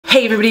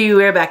Hey everybody,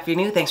 we're back if you're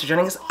new. Thanks for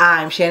joining us.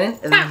 I'm Shannon.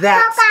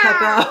 That's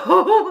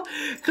Coco.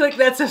 Click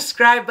that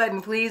subscribe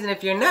button, please. And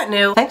if you're not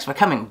new, thanks for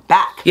coming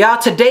back. Y'all,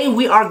 today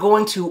we are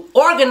going to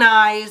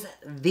organize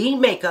the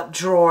makeup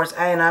drawers,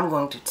 and I'm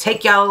going to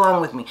take y'all along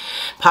with me.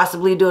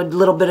 Possibly do a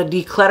little bit of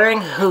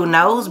decluttering, who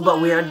knows,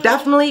 but we are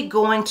definitely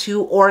going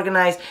to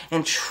organize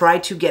and try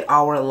to get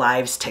our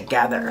lives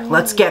together.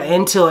 Let's get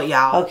into it,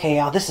 y'all. Okay,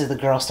 y'all, this is the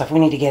girl stuff. We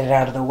need to get it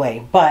out of the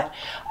way, but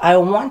I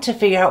want to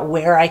figure out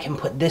where I can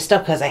put this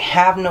stuff because I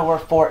have nowhere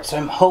for it, so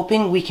I'm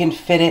hoping we can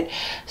fit it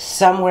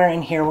somewhere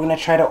in here. We're going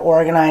to try to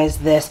organize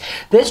this.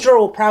 This drawer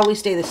will probably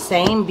stay the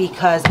same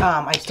because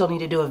I still need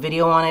to do a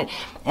video on it,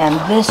 and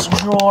this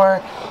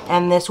drawer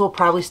and this will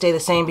probably stay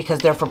the same because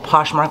they're for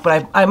Poshmark,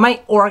 but I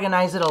might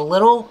organize it a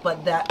little,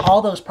 but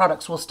all those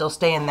products will still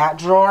stay in that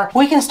drawer.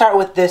 We can start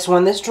with this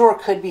one. This drawer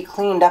could be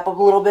cleaned up a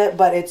little bit,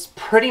 but it's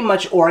pretty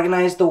much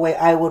organized the way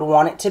I would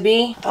want it to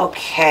be.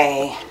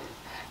 Okay.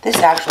 This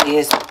actually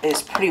is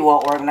pretty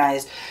well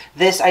organized.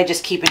 This I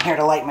just keep in here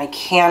to light my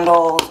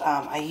candles.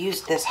 I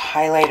used this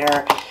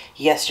highlighter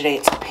yesterday.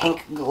 It's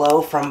Pink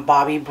Glow from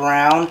Bobbi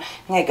Brown. I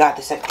think I got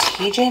this at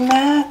TJ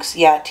Maxx.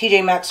 Yeah,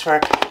 TJ Maxx for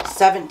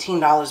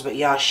 $17, but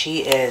yeah, she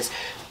is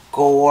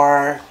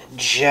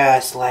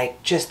gorgeous.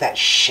 Like, just that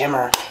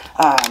shimmer.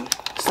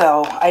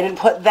 So I didn't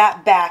put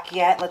that back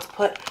yet. Let's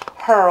put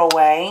her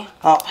away.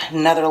 Oh,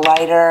 another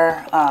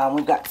lighter.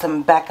 We've got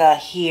some Becca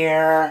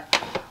here.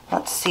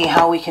 Let's see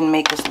how we can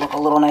make this look a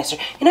little nicer.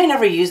 You know, I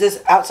never used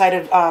this outside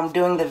of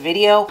doing the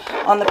video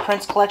on the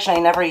Prince collection. I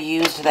never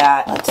used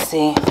that. Let's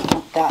see.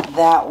 Put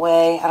that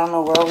way. I don't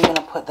know where we're going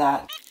to put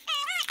that.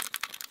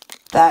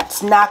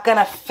 That's not going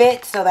to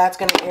fit, so that's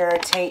going to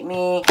irritate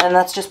me. And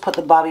let's just put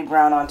the Bobbi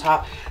Brown on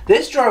top.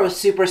 This drawer was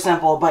super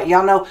simple, but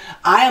y'all know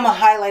I am a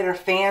highlighter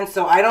fan,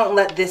 so I don't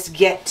let this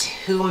get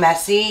too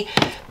messy.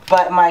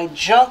 But my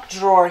junk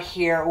drawer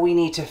here, we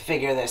need to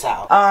figure this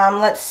out.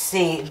 Let's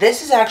see.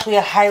 This is actually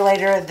a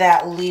highlighter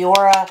that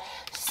Leora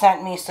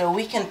sent me, so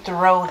we can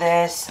throw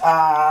this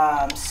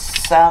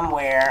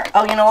somewhere.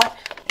 Oh, you know what?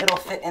 It'll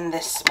fit in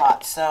this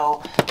spot,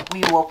 so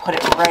we will put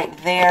it right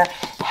there.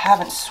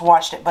 Haven't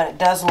swatched it, but it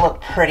does look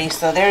pretty,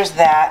 so there's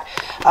that.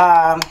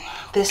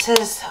 This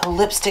is a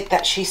lipstick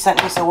that she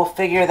sent me, so we'll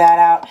figure that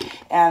out.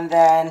 And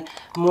then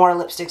more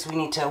lipsticks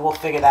we'll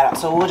figure that out.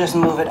 So we'll just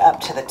move it up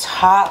to the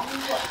top.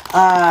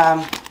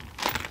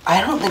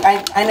 I don't think,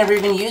 I never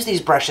even use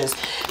these brushes.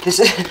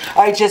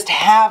 I just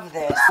have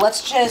this.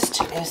 Let's just,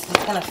 is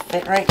this gonna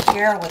fit right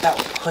here without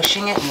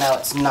pushing it? No,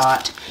 it's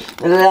not.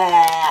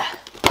 Blah.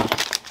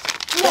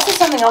 This is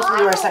something else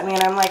Leora sent me,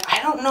 and I'm like, I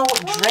don't know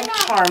what drink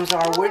charms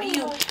are. Where do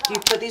you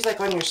put these, like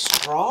on your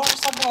straw or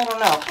something? I don't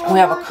know. We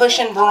have a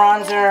cushion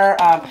bronzer.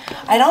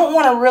 I don't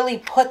want to really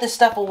put this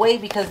stuff away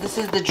because this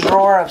is the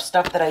drawer of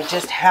stuff that I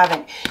just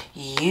haven't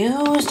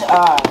used,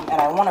 and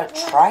I want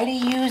to try to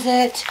use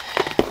it,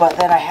 but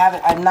then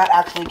I'm not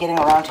actually getting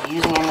around to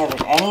using any of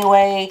it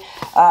anyway.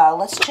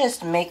 Let's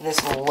just make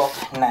this look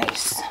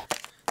nice.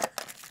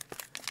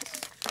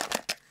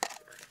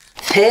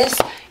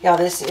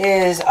 This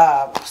is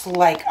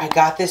like, I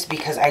got this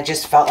because I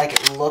just felt like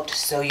it looked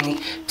so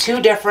unique.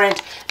 Two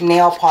different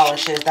nail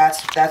polishes.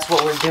 That's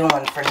what we're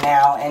doing for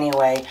now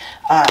anyway.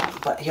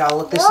 But y'all,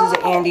 look, this is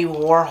Andy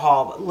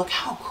Warhol. But look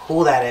how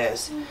cool that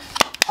is.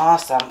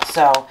 Awesome.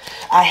 So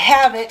I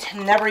have it,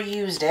 never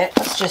used it.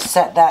 Let's just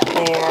set that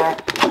there.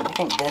 I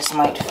think this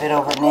might fit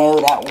over. No,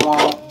 that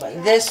won't.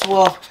 But this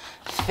will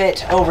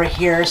fit over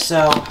here.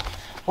 So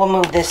we'll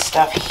move this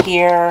stuff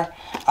here.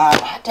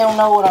 I don't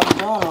know what I'm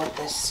doing with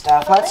this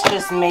stuff. Let's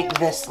just make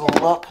this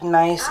look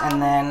nice,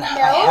 and then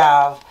I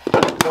have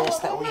this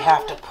that we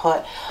have to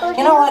put.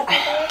 You know what?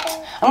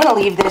 I'm going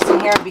to leave this in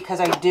here because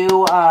I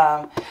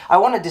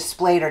want to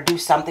display it or do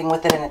something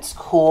with it, and it's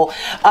cool.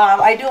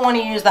 I do want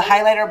to use the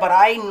highlighter, but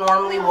I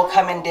normally will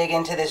come and dig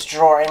into this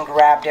drawer and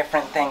grab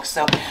different things.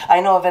 So I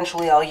know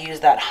eventually I'll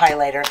use that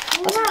highlighter.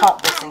 Let's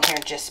pop this in here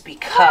just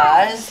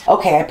because.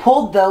 Okay, I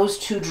pulled those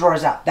two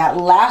drawers out. That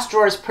last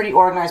drawer is pretty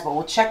organized, but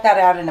we'll check that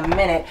out in a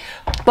minute.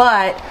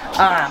 But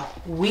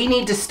we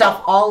need to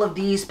stuff all of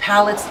these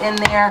palettes in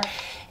there.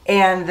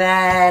 And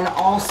then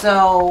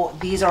also,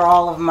 these are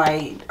all of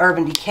my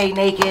Urban Decay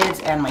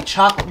Nakeds and my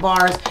chocolate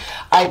bars.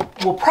 I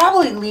will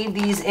probably leave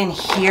these in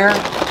here,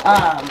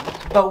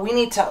 but we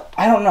need to,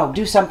 I don't know,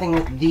 do something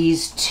with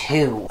these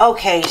two.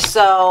 Okay,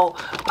 so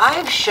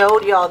I've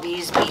showed y'all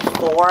these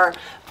before,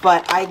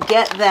 but I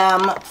get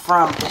them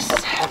from, this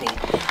is heavy,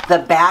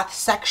 the bath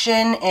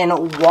section in in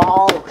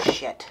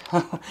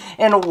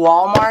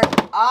Walmart.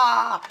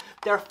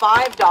 They're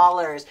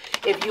 $5.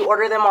 If you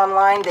order them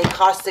online, they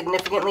cost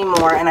significantly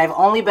more, and I've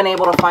only been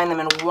able to find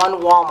them in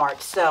one Walmart.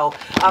 So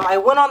I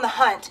went on the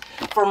hunt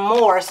for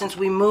more since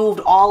we moved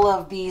all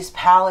of these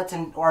palettes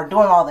and are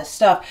doing all this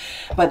stuff,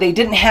 but they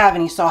didn't have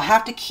any, so I'll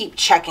have to keep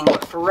checking.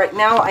 But for right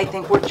now, I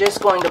think we're just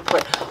going to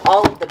put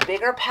all of the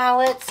bigger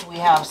palettes. We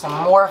have some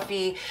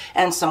Morphe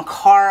and some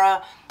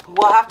Cara.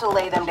 We'll have to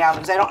lay them down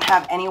because I don't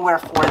have anywhere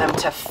for them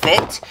to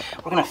fit.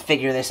 We're going to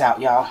figure this out,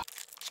 y'all.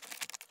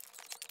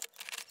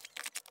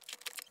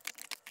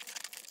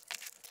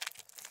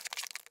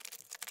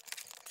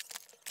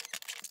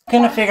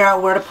 Gonna figure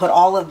out where to put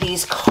all of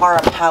these Cara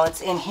palettes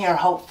in here,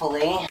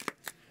 hopefully.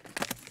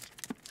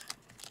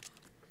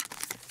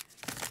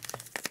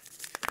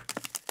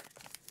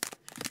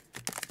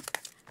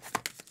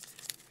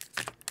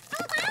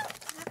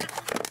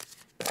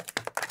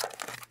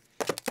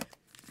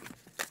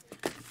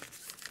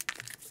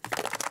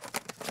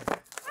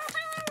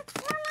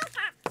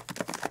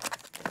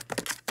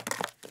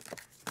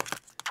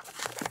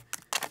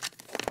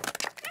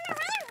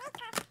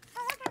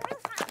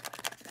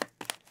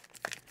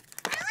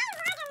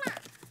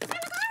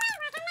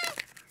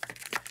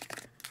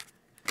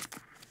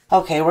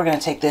 Okay, we're going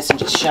to take this and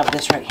just shove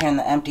this right here in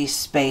the empty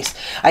space.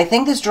 I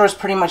think this drawer is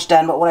pretty much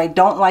done, but what I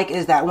don't like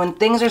is that when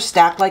things are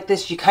stacked like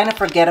this, you kind of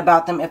forget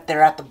about them if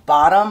they're at the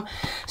bottom.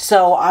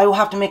 So I will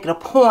have to make it a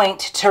point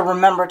to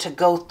remember to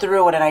go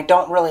through it, and I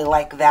don't really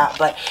like that,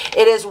 but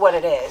it is what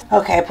it is.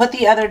 Okay, I put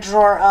the other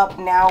drawer up.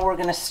 Now we're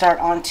going to start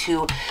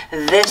onto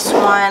this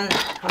one.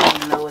 I don't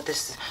even know what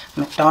this is.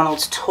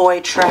 McDonald's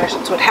toy trash.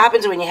 That's what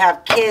happens when you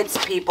have kids,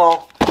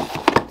 people.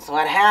 That's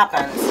what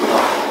happens.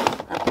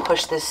 I'll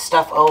push this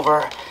stuff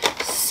over.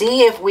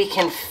 See if we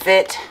can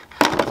fit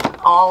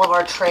all of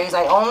our trays.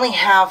 I only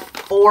have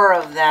 4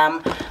 of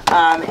them,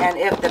 and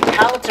if the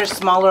palettes are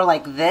smaller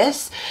like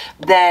this,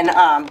 then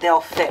they'll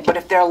fit. But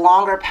if they're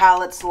longer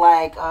palettes,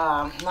 like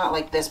not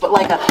like this, but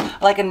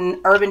like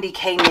an Urban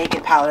Decay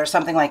Naked palette or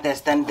something like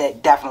this, then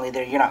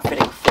you're not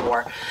fitting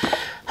 4.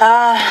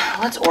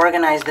 Let's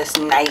organize this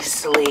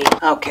nicely.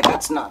 Okay,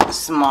 that's not the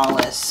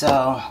smallest,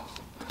 so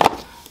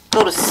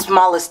go to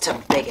smallest to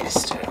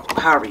biggest,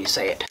 however you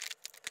say it.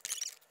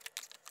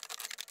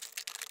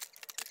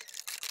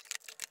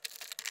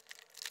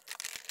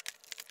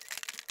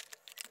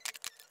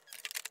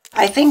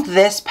 I think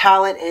this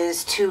palette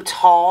is too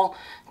tall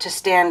to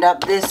stand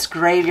up. This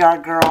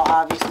Graveyard Girl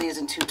obviously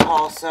isn't too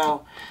tall,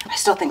 so I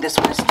still think this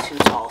one is too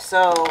tall.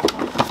 So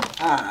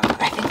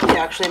I think we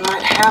actually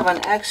might have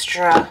an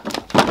extra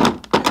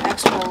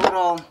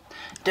little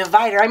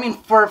divider. I mean,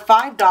 for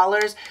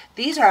 $5,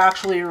 these are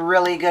actually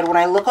really good. When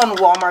I look on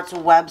Walmart's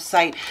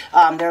website,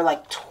 they're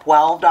like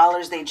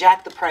 $12. They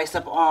jack the price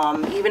up.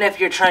 Even if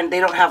you're trying, they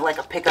don't have like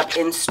a pickup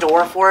in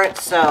store for it.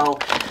 So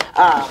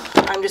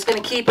I'm just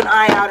going to keep an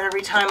eye out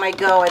every time I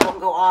go. I don't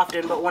go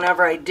often, but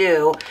whenever I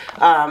do,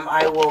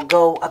 I will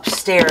go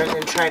upstairs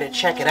and try to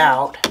check it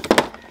out.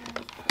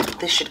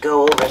 This should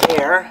go over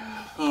there.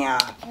 Yeah.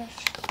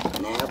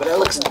 No, but it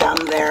looks dumb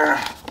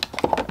there.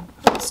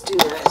 Let's do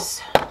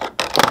this.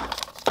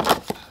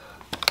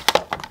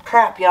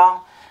 Crap,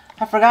 y'all.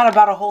 I forgot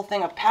about a whole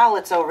thing of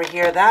palettes over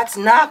here. That's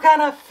not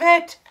gonna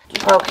fit.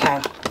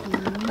 Okay,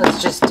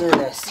 let's just do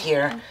this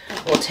here.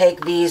 We'll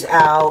take these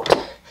out.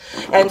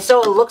 And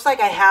so it looks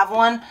like I have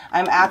one.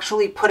 I'm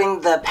actually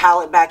putting the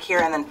palette back here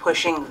and then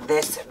pushing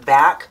this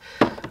back.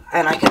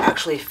 And I can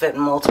actually fit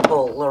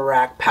multiple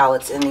Lorac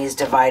palettes in these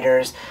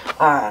dividers.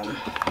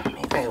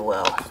 Maybe I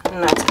will.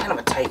 No, it's kind of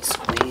a tight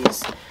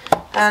squeeze.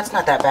 It's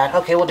not that bad.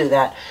 Okay, we'll do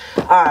that.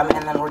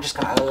 And then we're just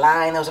going to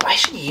line those up. I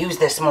should use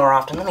this more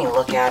often. Let me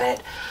look at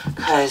it.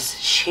 Because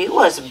she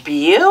was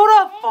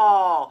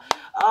beautiful.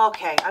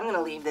 Okay, I'm going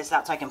to leave this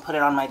out so I can put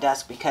it on my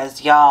desk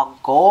because y'all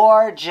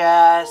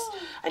gorgeous.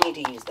 I need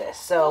to use this.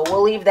 So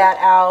we'll leave that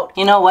out.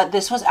 You know what?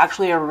 This was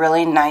actually a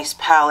really nice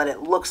palette.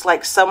 It looks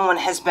like someone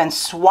has been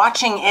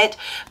swatching it,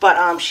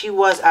 but she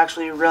was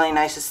actually really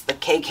nice. It's the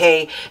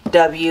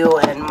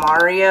KKW and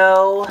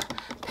Mario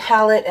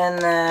palette,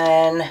 and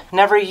then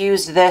never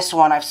used this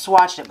one. I've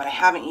swatched it, but I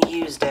haven't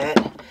used it.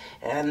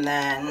 And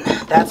then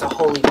that's a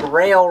holy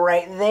grail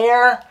right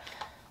there.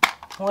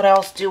 What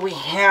else do we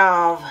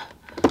have?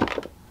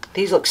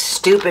 These look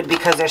stupid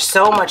because they're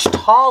so much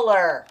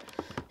taller.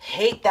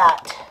 Hate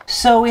that.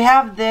 So we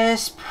have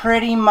this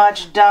pretty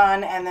much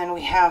done, and then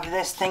we have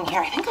this thing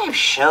here. I think I've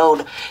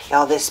showed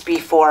y'all this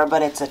before,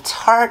 but it's a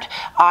Tarte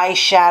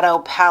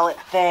eyeshadow palette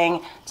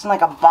thing. It's in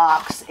like a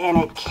box, and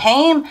it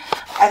came,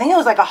 I think it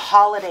was like a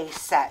holiday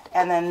set,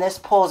 and then this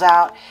pulls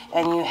out,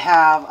 and you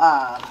have,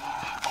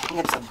 I think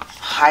it's a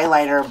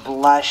highlighter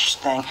blush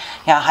thing.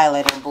 Yeah,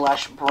 highlighter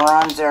blush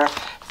bronzer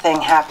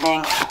thing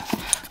happening.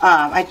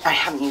 I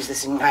haven't used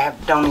this in,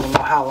 don't even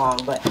know how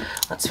long, but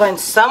let's find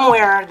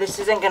somewhere this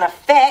isn't going to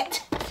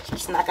fit.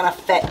 It's not going to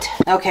fit.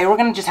 Okay, we're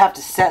going to just have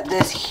to set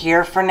this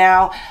here for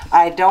now.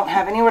 I don't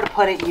have anywhere to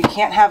put it. You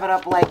can't have it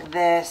up like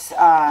this,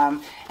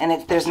 and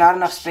there's not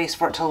enough space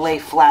for it to lay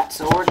flat,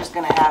 so we're just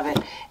going to have it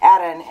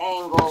at an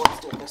angle.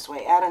 Let's do it this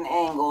way, at an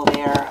angle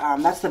there.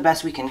 That's the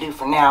best we can do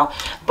for now,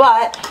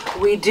 but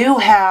we do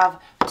have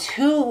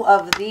 2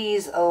 of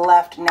these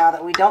left now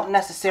that we don't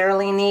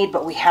necessarily need,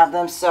 but we have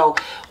them, so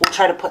we'll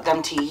try to put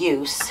them to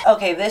use.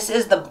 Okay, this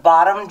is the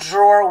bottom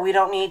drawer. We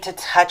don't need to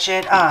touch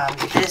it.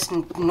 This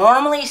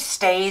normally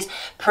stays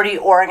pretty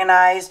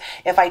organized.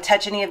 If I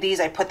touch any of these,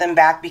 I put them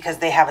back because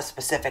they have a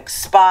specific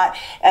spot.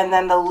 And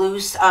then the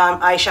loose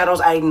eyeshadows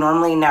I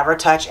normally never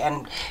touch,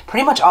 and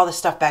pretty much all this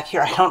stuff back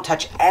here, I don't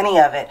touch any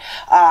of it.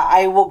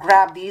 I will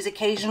grab these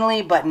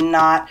occasionally, but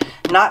not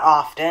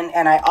often,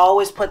 and I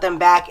always put them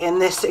back in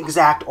this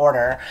exact exact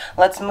order.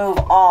 Let's move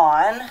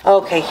on.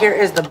 Okay, here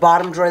is the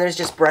bottom drawer. There's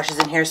just brushes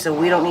in here, so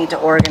we don't need to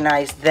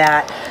organize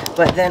that.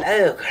 But then,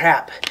 oh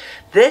crap.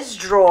 This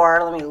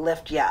drawer, let me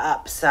lift you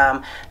up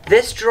some.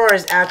 This drawer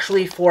is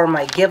actually for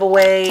my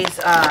giveaways.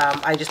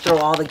 I just throw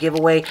all the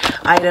giveaway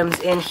items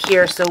in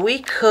here, so we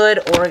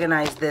could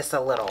organize this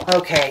a little.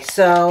 Okay,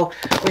 so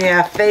we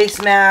have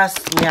face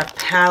masks, we have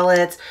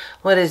palettes.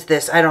 What is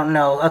this? I don't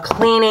know. A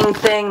cleaning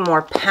thing,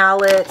 more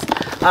palettes.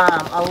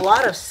 A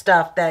lot of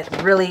stuff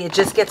that really, it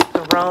just gets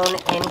thrown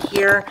in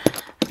here.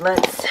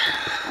 Let's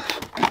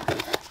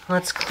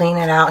clean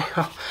it out.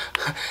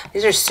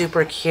 These are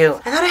super cute.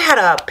 I thought I had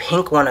a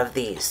pink one of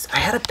these. I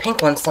had a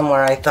pink one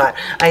somewhere, I thought.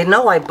 I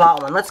know I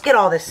bought one. Let's get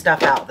all this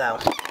stuff out though.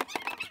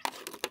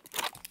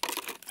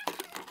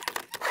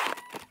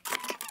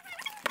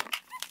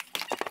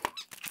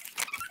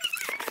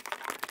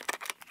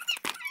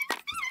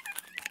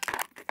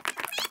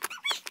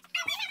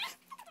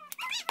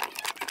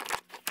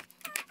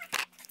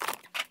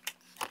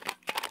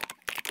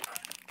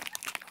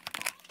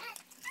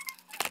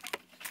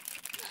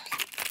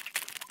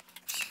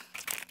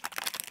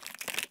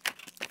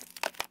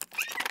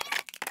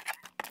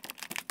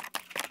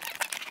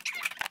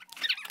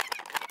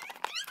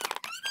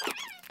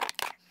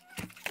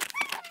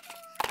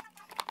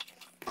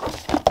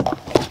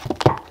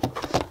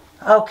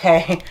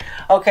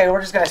 Okay,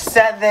 we're just gonna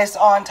set this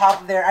on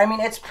top of there. I mean,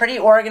 it's pretty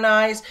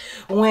organized.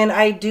 When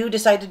I do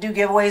decide to do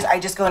giveaways, I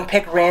just go and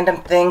pick random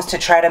things to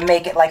try to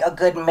make it like a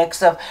good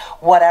mix of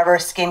whatever,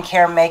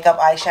 skincare, makeup,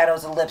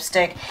 eyeshadows, and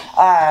lipstick.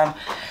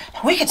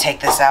 We could take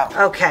this out.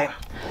 Okay,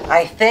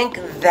 I think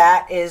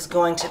that is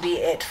going to be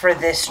it for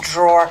this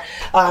drawer.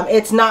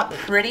 It's not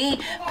pretty,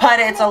 but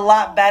it's a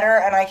lot better,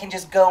 and I can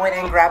just go in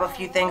and grab a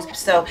few things.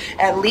 So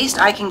at least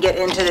I can get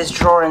into this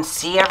drawer and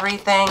see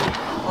everything.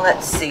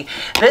 Let's see.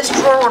 This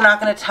drawer we're not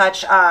going to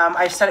touch.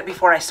 I've said it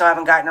before and I still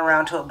haven't gotten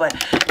around to it, but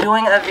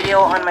doing a video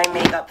on my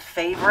makeup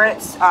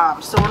favorites.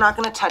 So we're not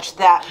going to touch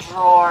that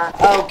drawer.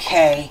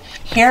 Okay,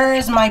 here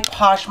is my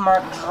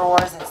Poshmark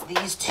drawers. It's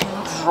these two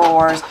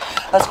drawers.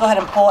 Let's go ahead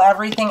and pull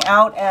everything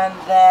out and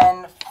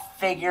then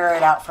figure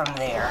it out from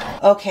there.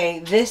 Okay,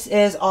 this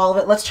is all of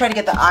it. Let's try to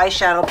get the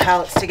eyeshadow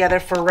palettes together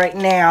for right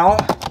now.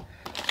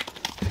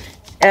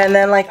 And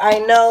then, like, I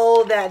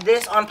know that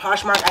this on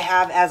Poshmark I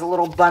have as a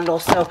little bundle,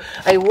 so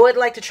I would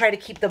like to try to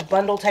keep the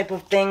bundle type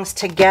of things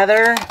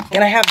together.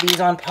 And I have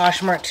these on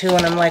Poshmark too,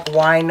 and I'm like,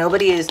 why?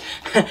 Nobody is,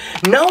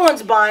 no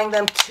one's buying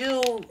them.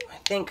 Two, I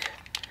think,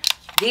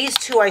 these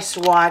two I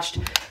swatched.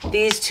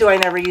 These two I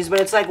never used, but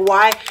it's like,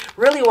 why,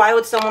 really, why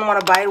would someone want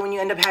to buy it when you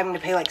end up having to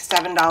pay like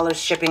 $7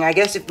 shipping? I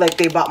guess if like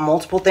they bought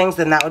multiple things,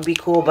 then that would be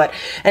cool. But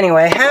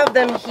anyway, I have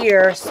them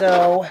here,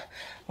 so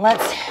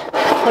let's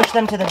push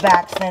them to the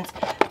back since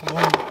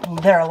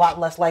they're a lot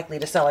less likely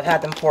to sell. I've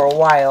had them for a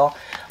while.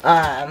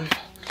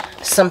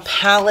 Some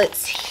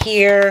palettes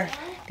here.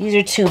 These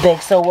are too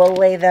big, so we'll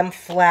lay them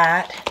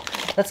flat.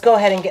 Let's go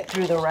ahead and get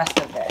through the rest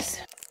of this.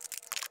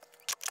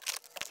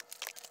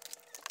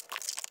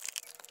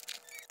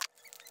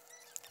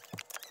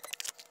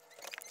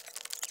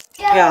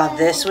 Yeah,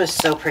 this was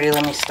so pretty.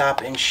 Let me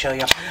stop and show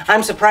you.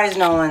 I'm surprised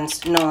no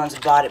one's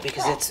bought it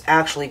because it's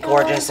actually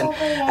gorgeous, and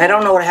I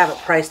don't know what I have it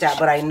priced at,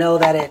 but I know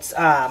that it's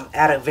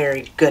at a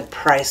very good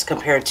price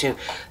compared to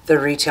the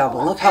retail.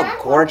 But look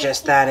how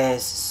gorgeous that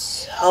is.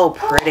 So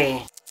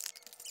pretty.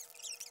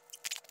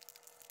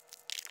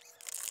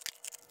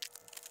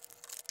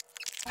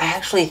 I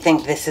actually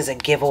think this is a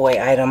giveaway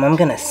item. I'm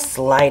gonna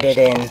slide it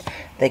in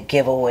the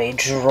giveaway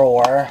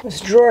drawer.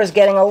 This drawer is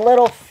getting a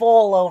little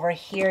full over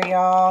here,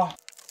 y'all.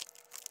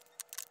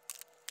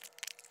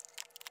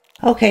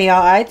 Okay,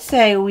 y'all, I'd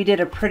say we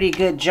did a pretty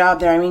good job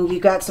there. I mean, you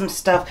got some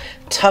stuff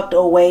tucked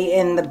away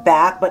in the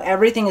back, but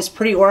everything is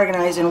pretty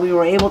organized, and we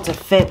were able to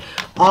fit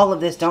all of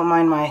this. Don't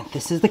mind my,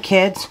 this is the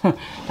kids. Don't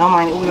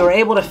mind it. We were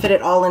able to fit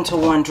it all into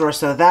one drawer,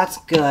 so that's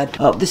good.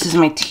 Oh, this is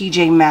my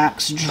TJ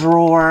Maxx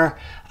drawer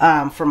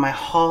for my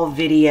haul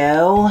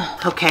video.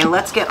 Okay,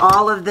 let's get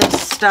all of this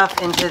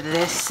stuff into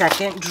this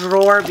second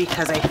drawer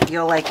because I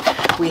feel like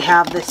we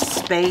have this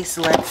space.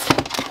 Let's,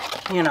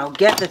 you know,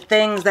 get the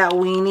things that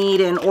we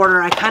need in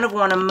order. I kind of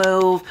want to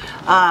move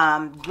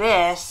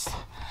this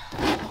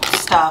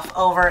stuff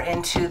over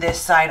into this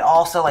side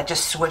also, like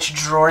just switch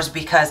drawers,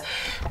 because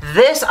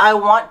this I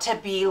want to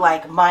be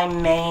like my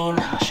main,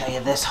 I'll show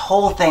you this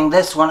whole thing,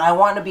 this one, I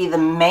want to be the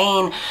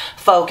main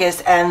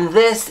focus, and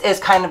this is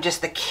kind of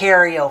just the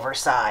carryover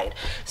side.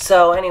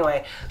 So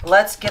anyway,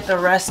 let's get the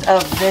rest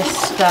of this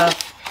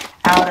stuff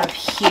out of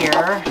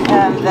here,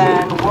 and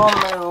then we'll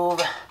move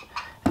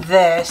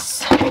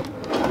this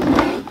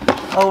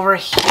over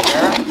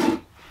here.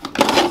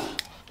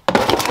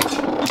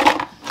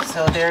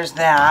 So there's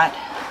that.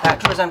 That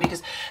drawer's empty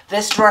because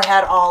this drawer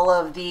had all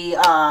of the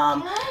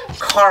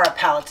Cara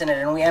palettes in it,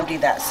 and we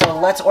emptied that. So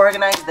let's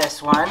organize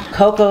this one.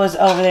 Coco is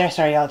over there.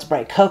 Sorry, y'all, it's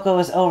bright. Coco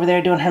is over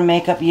there doing her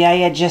makeup.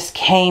 Yaya just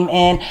came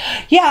in.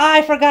 Yeah,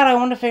 I forgot. I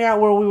wanted to figure out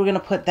where we were gonna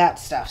put that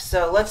stuff.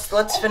 So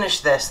let's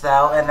finish this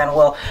though, and then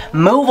we'll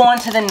move on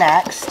to the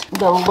next.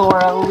 The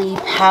Laura Lee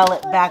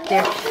palette back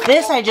there.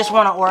 This I just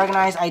want to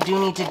organize. I do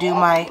need to do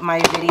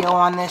my video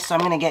on this, so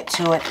I'm gonna get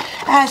to it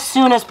as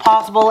soon as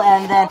possible.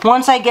 And then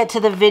once I get to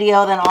the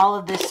video, then all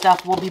of this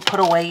stuff will be put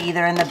away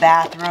either in the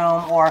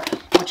bathroom or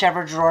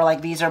whichever drawer.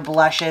 Like these are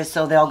blushes,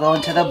 so they'll go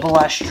into the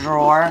blush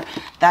drawer.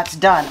 That's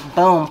done.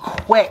 Boom.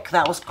 Quick.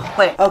 That was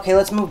quick. Okay,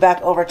 let's move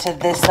back over to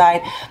this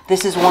side.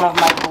 This is one of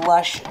my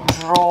blush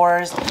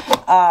drawers.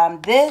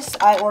 This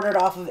I ordered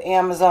off of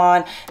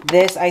Amazon.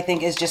 This I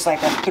think is just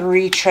like a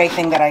 3-tray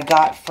thing that I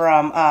got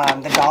from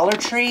the Dollar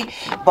Tree,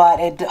 but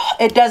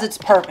it does its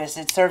purpose.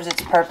 It serves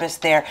its purpose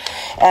there.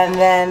 And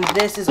then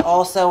this is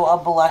also a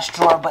blush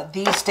drawer, but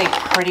these stay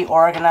pretty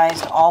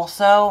organized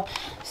also.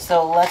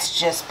 So let's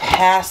just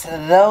pass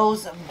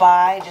those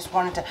by. Just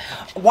wanted to,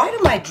 why do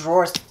my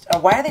drawers,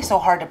 why are they so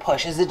hard to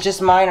push? Is it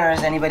just mine or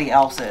is anybody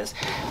else's?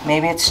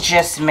 Maybe it's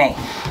just me.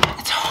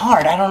 It's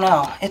hard, I don't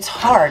know. It's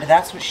hard,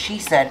 that's what she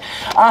said.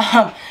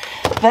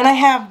 Then I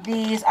have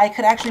these. I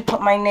could actually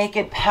put my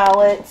naked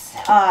palettes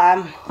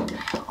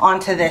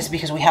onto this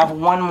because we have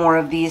one more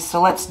of these.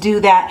 So let's do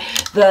that.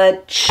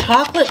 The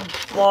chocolate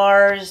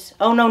bars,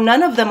 oh no,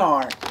 none of them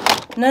are.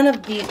 None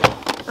of these.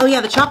 Oh yeah,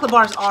 the chocolate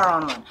bars are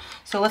on one.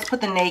 So let's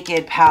put the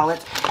naked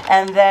palette.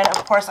 And then,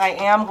 of course, I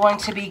am going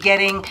to be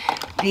getting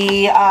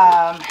the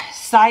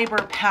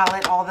Cyber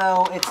palette,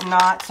 although it's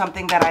not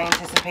something that I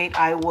anticipate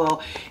I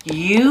will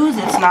use.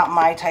 It's not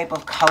my type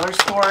of color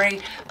story.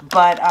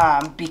 But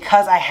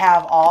because I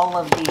have all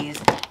of these,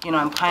 you know,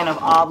 I'm kind of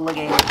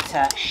obligated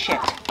to,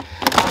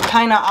 I'm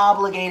kind of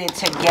obligated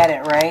to get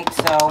it, right?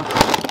 So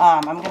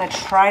I'm going to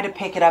try to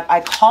pick it up.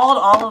 I called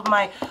all of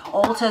my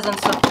Ultas and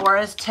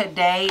Sephoras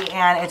today,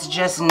 and it's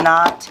just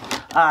not,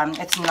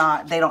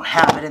 they don't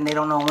have it, and they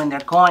don't know when they're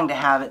going to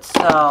have it.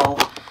 So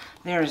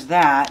there's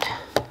that.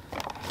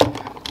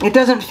 It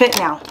doesn't fit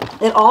now.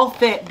 It all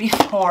fit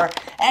before,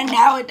 and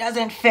now it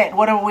doesn't fit.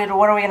 What are we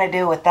going to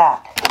do with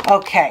that?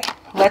 Okay,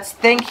 let's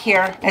think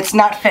here. It's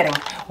not fitting.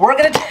 We're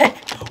gonna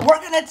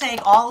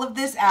take all of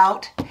this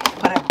out,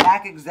 put it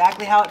back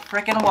exactly how it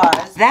frickin'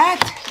 was. That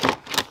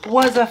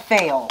was a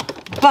fail,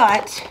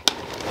 but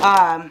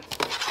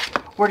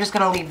we're just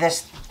gonna leave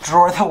this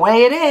drawer the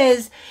way it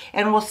is,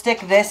 and we'll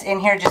stick this in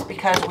here just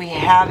because we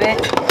have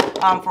it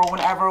for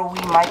whenever we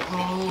might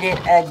need it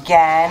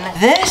again.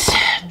 This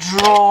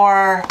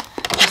drawer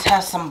just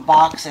has some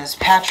boxes.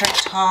 Patrick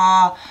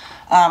Ta,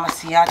 a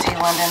Ciate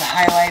London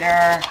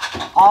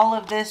highlighter. All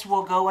of this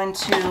will go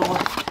into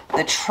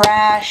the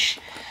trash.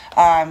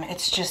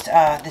 It's just,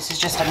 this is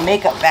just a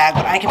makeup bag,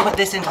 but I can put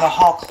this into the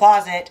hall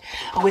closet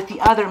with the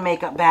other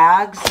makeup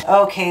bags.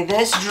 Okay,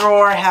 this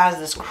drawer has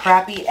this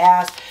crappy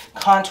ass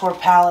contour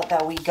palette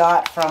that we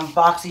got from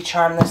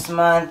BoxyCharm this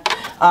month.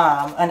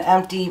 An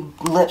empty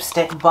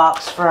lipstick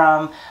box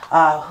from,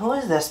 who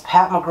is this?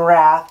 Pat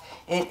McGrath.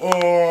 It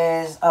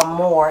is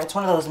Amore. It's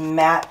one of those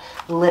matte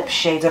lip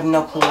shades. I have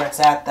no clue where it's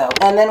at though.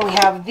 And then we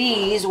have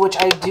these, which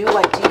I do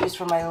like to use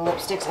for my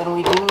lipsticks, and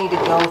we do need to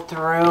go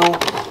through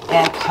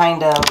and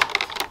kind of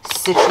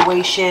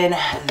situation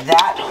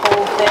that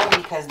whole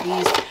thing, because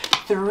these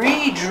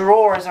 3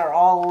 drawers are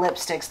all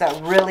lipsticks that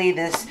really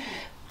this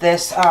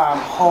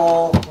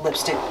whole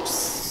lipstick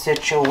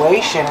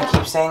situation, I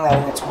keep saying that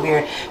and it's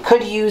weird,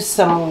 could use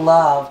some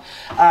love,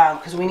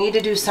 because we need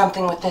to do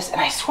something with this. And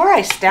I swear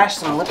I stashed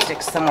some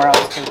lipsticks somewhere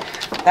else too.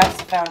 That's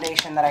the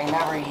foundation that I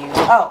never use.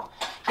 Oh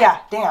yeah,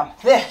 damn,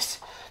 this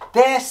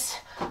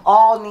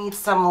all needs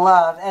some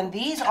love, and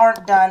these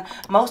aren't done.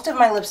 Most of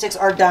my lipsticks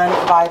are done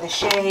by the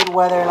shade,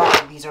 whether or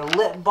not these are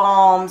lip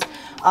balms,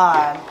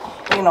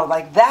 you know,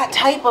 like that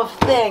type of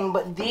thing.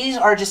 But these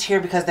are just here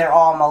because they're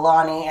all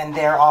Milani and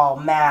they're all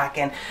MAC,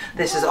 and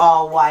this is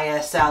all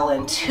YSL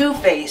and Too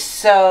Faced.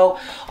 So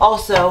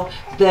also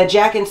the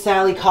Jack and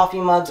Sally coffee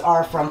mugs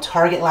are from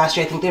Target last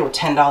year. I think they were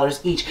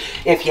 $10 each.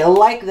 If you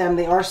like them,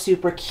 they are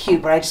super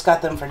cute, but I just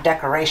got them for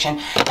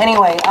decoration.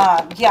 Anyway,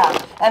 yeah.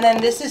 And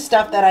then this is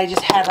stuff that I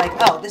just had, like,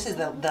 oh, this is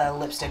the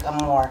lipstick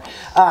Amore.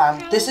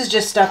 This is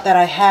just stuff that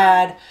I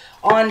had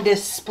on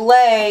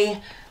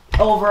display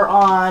over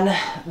on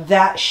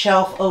that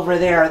shelf over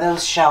there.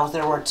 Those shelves,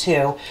 there were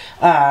 2.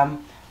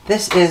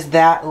 This is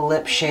that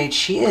lip shade.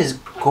 She is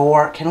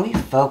gorgeous. Can we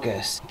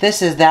focus?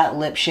 This is that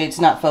lip shade. It's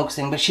not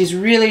focusing, but she's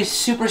really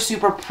super,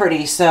 super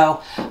pretty.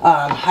 So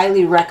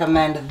highly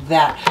recommend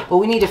that. But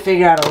we need to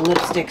figure out a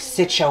lipstick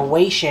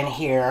situation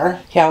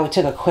here. Yeah, we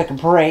took a quick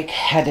break.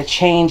 Had to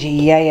change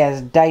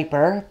Yaya's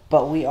diaper,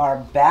 but we are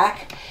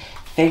back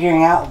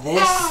figuring out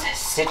this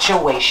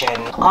situation.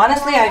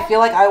 Honestly, I feel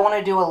like I want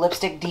to do a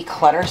lipstick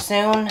declutter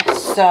soon.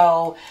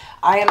 So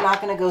I am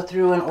not going to go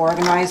through and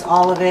organize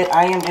all of it.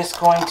 I am just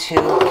going to,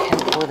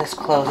 will this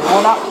close? It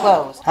will not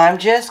close. I'm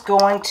just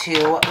going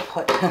to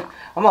put,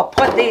 I'm going to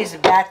put these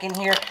back in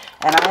here,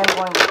 and I am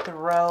going to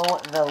throw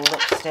the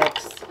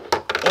lipsticks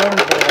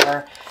in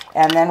there,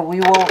 and then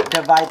we will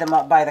divide them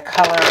up by the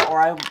color,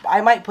 or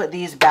I might put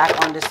these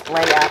back on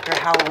display after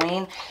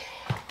Halloween,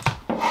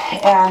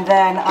 and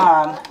then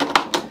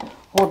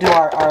we'll do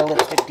our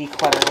lipstick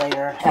declutter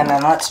later. And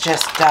then let's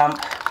just dump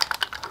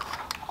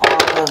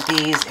all of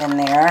these in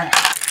there.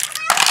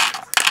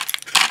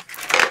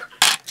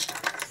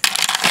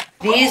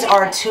 These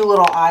are 2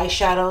 little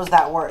eyeshadows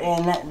that were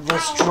in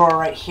this drawer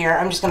right here.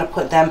 I'm just going to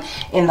put them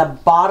in the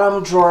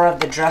bottom drawer of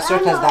the dresser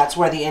because that's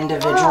where the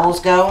individuals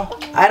go.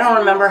 I don't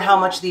remember how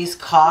much these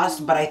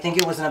cost, but I think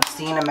it was an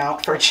obscene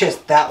amount for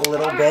just that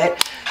little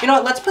bit. You know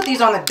what? Let's put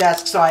these on the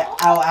desk so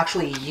I'll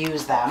actually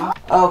use them.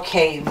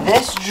 Okay,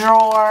 this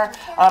drawer,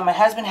 my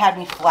husband had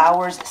me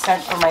flowers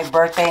sent for my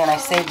birthday, and I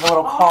saved the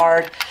little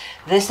card.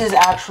 This is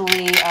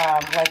actually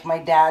like my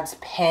dad's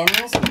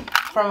pins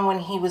from when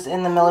he was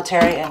in the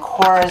military, and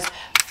Cora's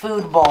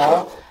food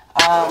bowl.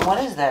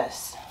 What is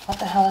this? What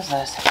the hell is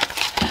this?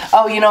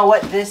 Oh, you know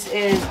what? This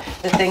is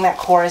the thing that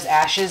Cora's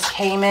ashes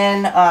came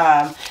in.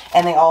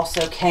 And they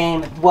also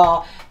came,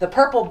 well, the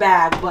purple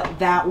bag, but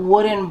that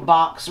wooden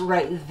box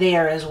right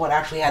there is what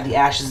actually had the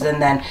ashes,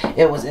 and then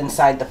it was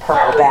inside the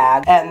purple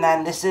bag. And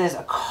then this is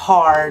a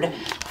card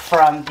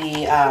from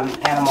the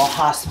animal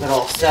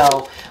hospital.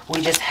 So we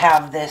just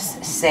have this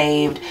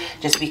saved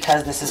just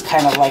because this is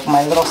kind of like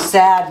my little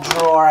sad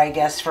drawer, I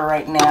guess, for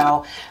right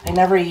now. I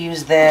never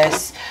use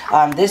this.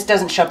 This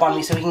doesn't show up on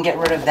me, so we can get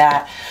rid of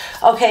that.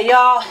 Okay,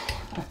 y'all.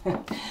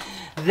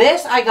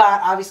 This I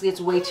got, obviously it's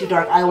way too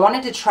dark. I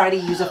wanted to try to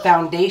use a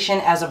foundation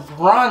as a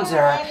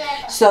bronzer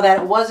so that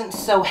it wasn't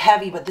so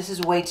heavy, but this is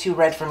way too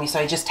red for me, so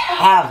I just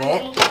have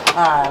it.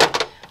 I'll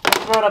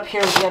throw it up here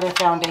with the other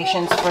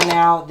foundations for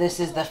now. This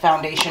is the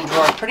foundation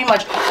drawer. Pretty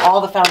much all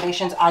the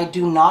foundations I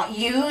do not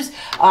use,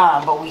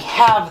 but we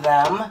have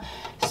them.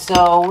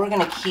 So we're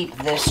going to keep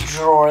this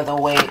drawer the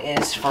way it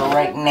is for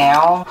right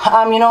now.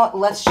 You know what?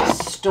 Let's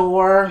just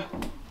store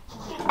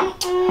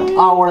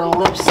our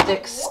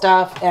lipstick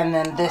stuff and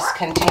then this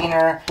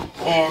container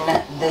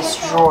in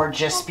this drawer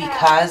just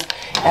because.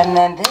 And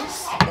then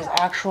this is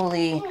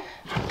actually,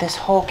 this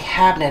whole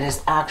cabinet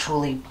is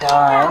actually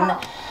done.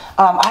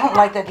 I don't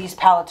like that these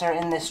palettes are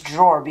in this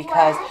drawer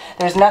because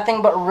there's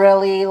nothing but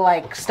really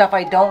like stuff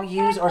I don't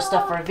use or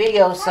stuff for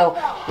videos, so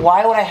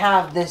why would I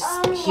have this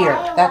here?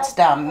 That's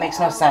dumb. It makes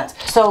no sense.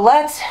 So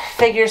let's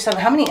figure some,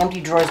 how many empty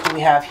drawers do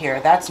we have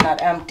here? That's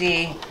not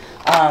empty.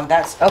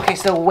 That's, okay,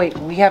 so wait,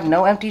 we have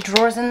no empty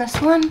drawers in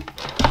this one?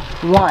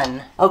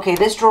 One. Okay,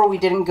 this drawer we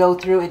didn't go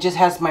through. It just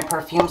has my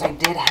perfumes. I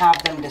did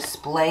have them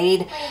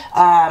displayed. Okay,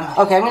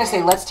 I'm going to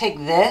say let's take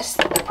this,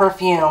 the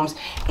perfumes,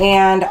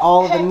 and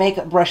all of the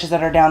makeup brushes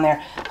that are down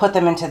there, put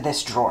them into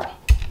this drawer.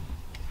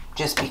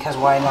 Just because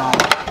why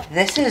not?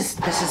 This is,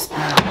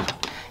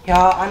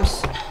 y'all,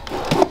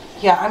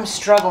 I'm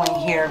struggling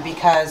here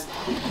because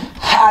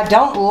I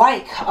don't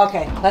like,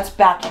 okay, let's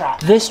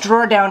backtrack. This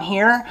drawer down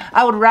here,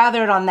 I would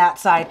rather it on that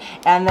side,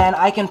 and then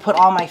I can put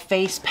all my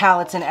face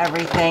palettes and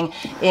everything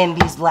in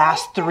these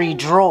last 3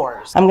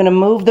 drawers. I'm gonna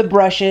move the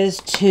brushes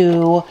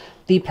to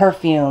the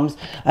perfumes.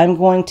 I'm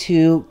going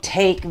to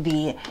take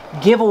the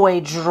giveaway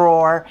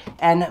drawer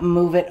and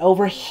move it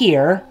over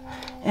here,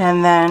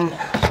 and then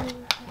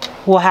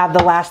we'll have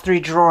the last 3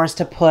 drawers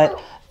to put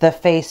the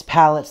face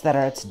palettes that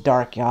are, it's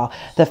dark, y'all,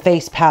 the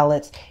face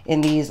palettes in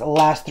these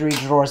last 3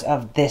 drawers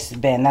of this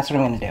bin. That's what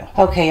I'm gonna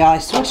do. Okay, y'all, I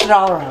switched it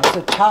all around.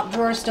 So top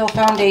drawer is still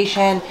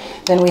foundation.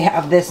 Then we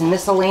have this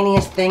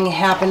miscellaneous thing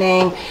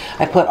happening.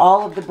 I put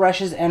all of the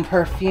brushes and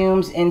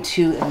perfumes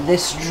into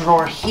this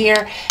drawer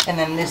here, and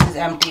then this is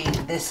empty.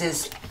 This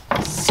is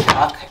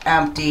stuck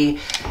empty.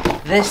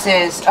 This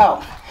is,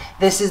 oh,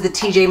 this is the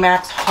TJ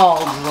Maxx haul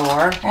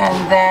drawer.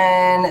 And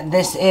then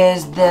this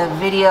is the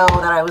video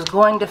that I was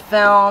going to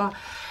film,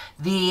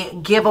 the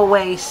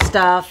giveaway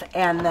stuff,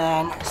 and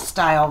then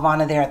Style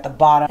Vana there at the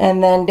bottom.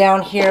 And then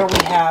down here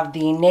we have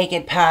the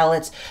Naked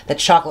palettes, the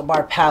chocolate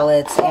bar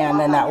palettes, and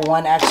then that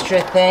one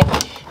extra thing.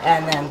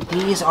 And then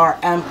these are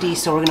empty,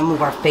 so we're gonna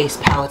move our face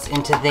palettes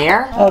into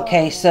there.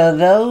 Okay, so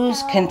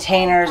those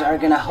containers are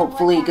gonna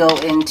hopefully go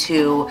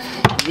into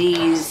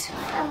these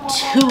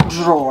 2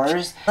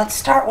 drawers. Let's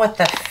start with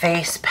the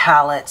face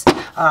palettes.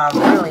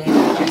 Really,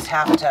 we just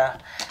have to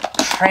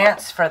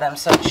transfer them,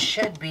 so it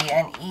should be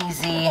an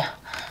easy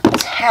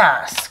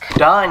task.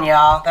 Done,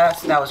 y'all.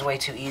 That was way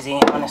too easy,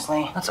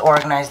 honestly. Let's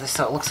organize this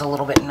so it looks a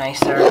little bit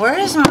nicer. Where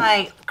is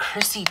my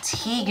Chrissy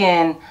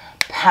Teigen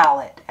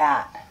palette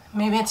at?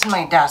 Maybe it's in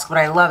my desk, but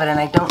I love it and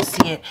I don't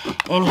see it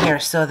in here,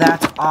 so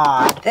that's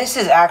odd. This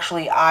is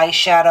actually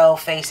eyeshadow,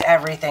 face,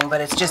 everything,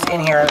 but it's just in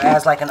here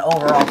as like an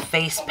overall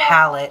face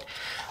palette.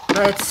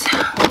 Let's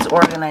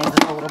organize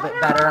this a little bit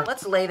better.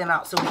 Let's lay them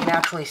out so we can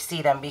actually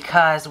see them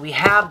because we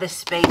have the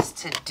space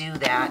to do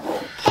that.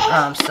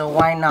 So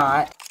why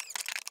not?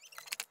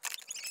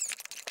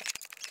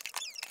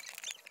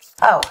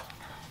 Oh,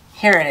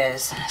 Here it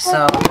is.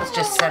 So let's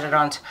just set it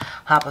on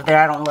top of there.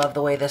 I don't love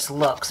the way this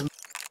looks.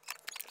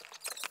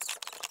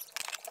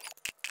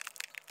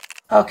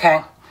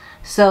 Okay,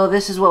 so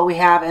this is what we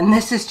have, and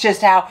this is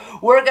just how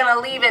we're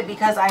gonna leave it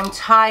because I'm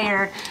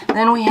tired.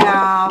 Then we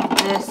have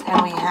this,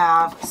 and we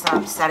have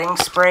some setting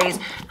sprays.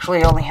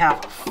 Actually, I only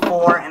have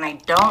 4, and I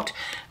don't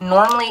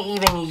normally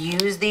even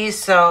use these,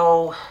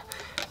 so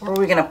where are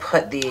we gonna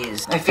put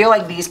these? I feel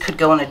like these could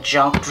go in a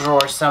junk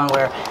drawer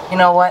somewhere. You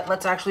know what?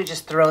 Let's actually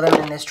just throw them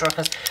in this drawer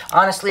because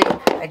honestly,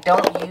 I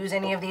don't use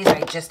any of these.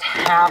 I just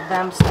have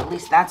them, so at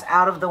least that's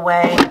out of the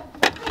way.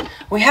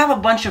 We have a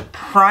bunch of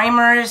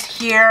primers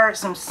here,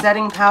 some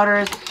setting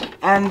powders,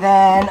 and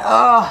then,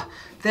 oh,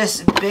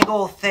 this big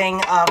old thing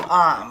of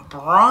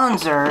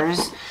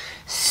bronzers.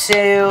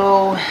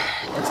 So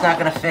it's not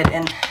gonna fit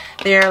in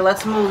there.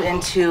 Let's move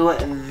into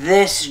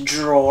this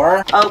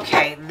drawer.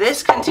 Okay,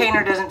 this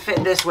container doesn't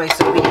fit this way,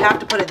 so we have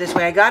to put it this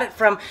way. I got it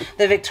from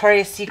the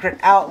Victoria's Secret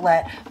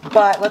outlet,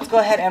 but let's go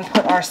ahead and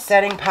put our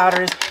setting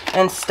powders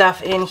and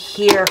stuff in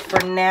here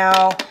for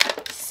now.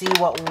 See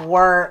what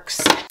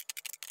works.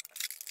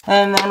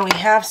 And then we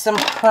have some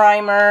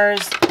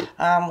primers.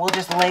 We'll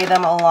just lay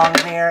them along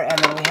there, and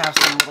then we have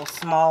some little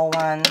small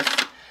ones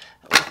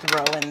we'll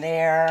throw in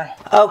there.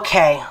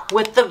 Okay,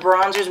 with the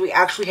bronzers, we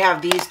actually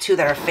have these two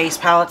that are face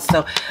palettes,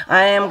 so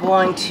I am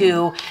going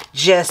to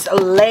just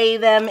lay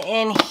them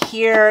in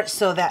here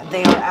so that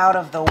they are out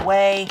of the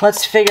way.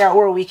 Let's figure out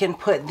where we can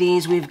put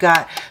these. We've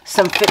got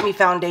some Fit Me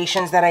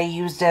foundations that I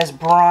used as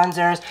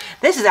bronzers.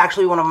 This is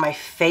actually one of my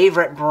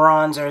favorite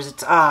bronzers.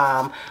 It's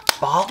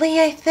Bali,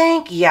 I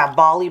think. Yeah,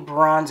 Bali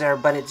bronzer,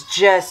 but it's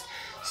just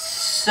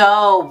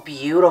so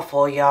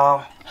beautiful,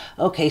 y'all.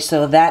 Okay,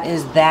 so that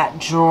is that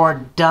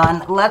drawer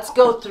done. Let's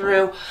go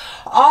through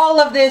all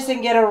of this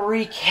and get a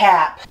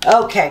recap.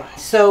 Okay,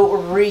 so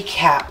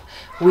recap.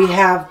 We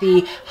have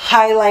the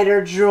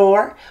highlighter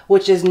drawer,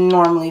 which is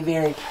normally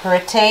very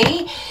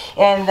pretty.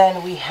 And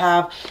then we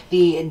have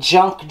the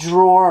junk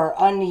drawer, or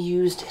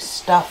unused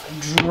stuff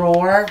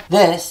drawer.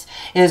 This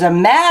is a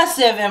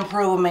massive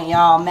improvement,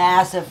 y'all.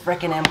 Massive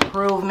freaking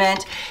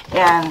improvement.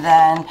 And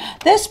then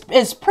this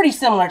is pretty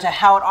similar to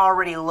how it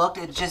already looked.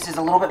 It just is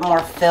a little bit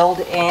more filled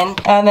in.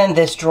 And then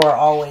this drawer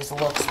always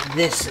looks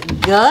this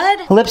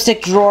good.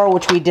 Lipstick drawer,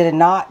 which we did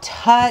not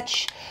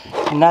touch.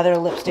 Another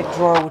lipstick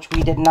drawer, which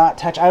we did not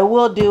touch. I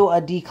will do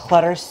a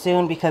declutter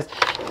soon because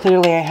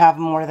clearly I have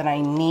more than I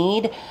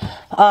need.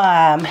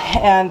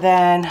 And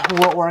then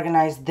we'll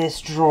organize this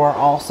drawer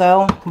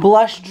also.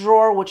 Blush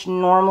drawer, which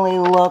normally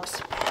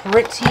looks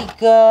pretty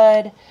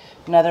good.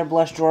 Another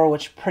blush drawer,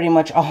 which pretty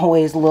much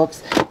always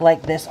looks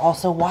like this.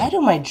 Also, why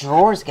do my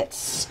drawers get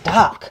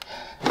stuck?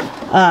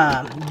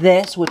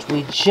 This, which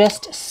we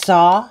just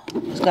saw,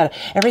 it's got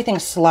everything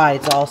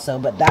slides also,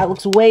 but that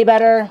looks way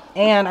better,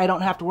 and I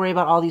don't have to worry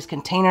about all these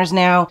containers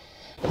now.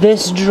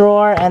 This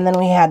drawer, and then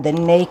we had the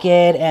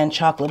Naked and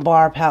Chocolate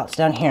Bar palettes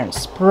down here in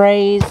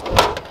sprays.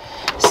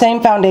 Same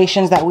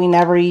foundations that we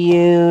never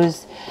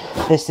use.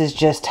 This is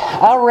just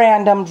a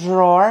random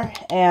drawer,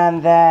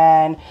 and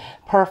then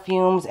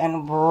perfumes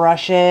and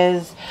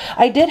brushes.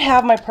 I did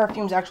have my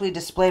perfumes actually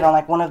displayed on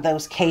like one of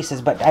those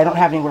cases, but I don't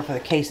have anywhere for the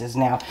cases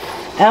now.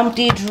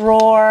 Empty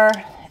drawer,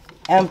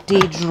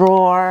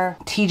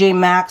 TJ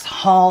Maxx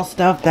haul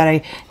stuff that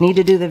I need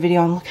to do the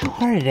video on. Look how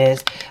hard it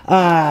is.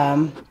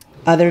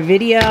 Other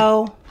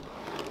video,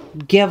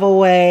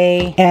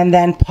 giveaway, and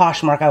then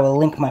Poshmark. I will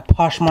link my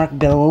Poshmark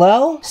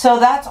below. So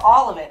that's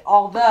all of it,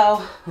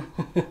 although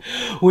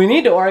we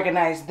need to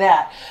organize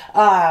that.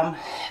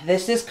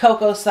 This is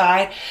Coco's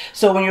side,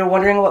 so when you're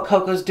wondering what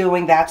Coco's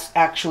doing, that's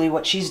actually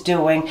what she's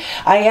doing.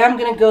 I am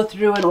going to go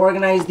through and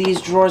organize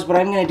these drawers, but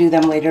I'm going to do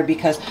them later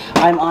because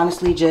I'm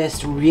honestly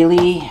just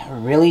really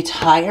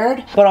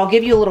tired. But I'll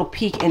give you a little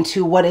peek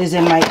into what is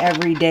in my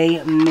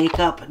everyday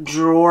makeup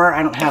drawer.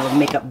 I don't have a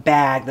makeup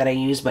bag that I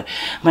use, but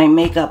my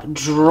makeup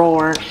drawer.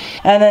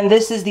 And then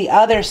this is the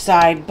other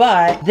side,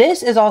 but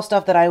this is all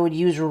stuff that I would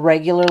use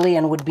regularly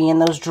and would be in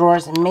those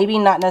drawers. Maybe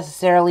not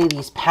necessarily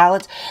these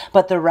palettes,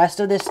 but the rest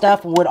of this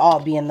stuff would all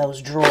be in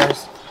those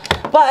drawers.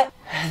 But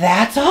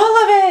that's all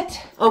of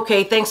it.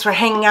 Okay, thanks for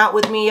hanging out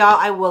with me, y'all.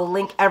 I will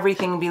link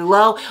everything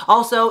below.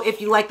 Also,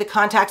 if you like the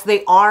contacts,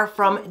 they are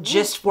from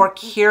Just for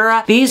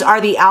Kira. These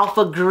are the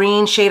Alpha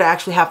Green shade. I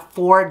actually have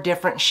 4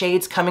 different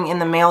shades coming in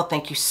the mail.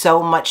 Thank you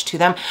so much to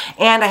them.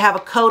 And I have a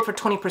code for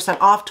 20%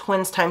 off,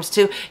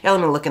 TWINSTIMESTWO. Yeah,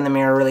 let me look in the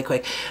mirror really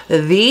quick.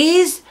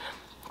 These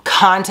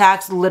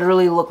contacts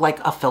literally look like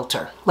a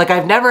filter. Like,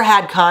 I've never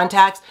had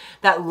contacts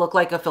that look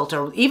like a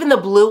filter. Even the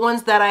blue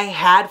ones that I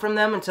had from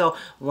them until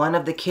one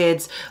of the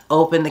kids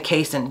opened the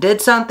case and did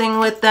something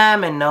with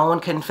them and no one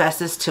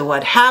confesses to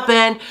what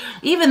happened.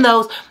 Even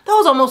those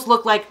almost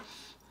look like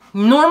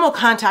normal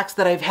contacts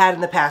that I've had in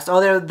the past.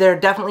 Oh, they're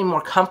definitely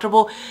more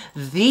comfortable.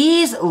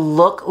 These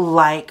look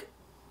like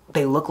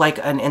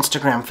an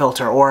Instagram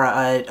filter or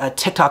a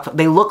TikTok.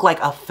 They look like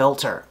a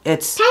filter.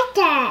 It's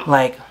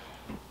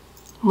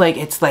like,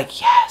 it's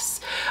like, yes.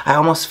 I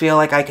almost feel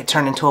like I could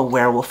turn into a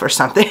werewolf or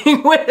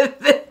something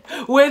with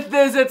with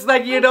this. It's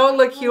like you don't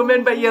look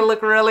human, but you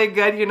look really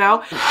good, you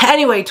know?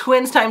 Anyway,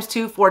 Twins Times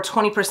 2 for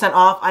 20%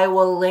 off. I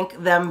will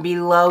link them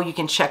below. You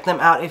can check them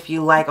out if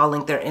you like. I'll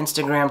link their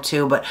Instagram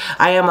too, but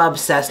I am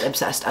obsessed,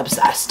 obsessed,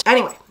 obsessed.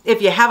 Anyway,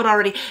 if you haven't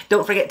already,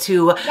 don't forget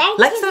to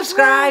like,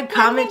 subscribe,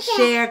 comment,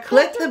 share,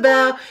 click the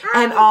bell,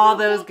 and all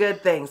those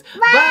good things.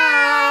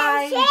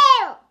 Bye!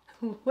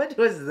 What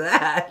was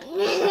that?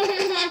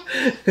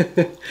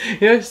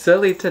 You're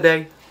silly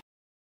today.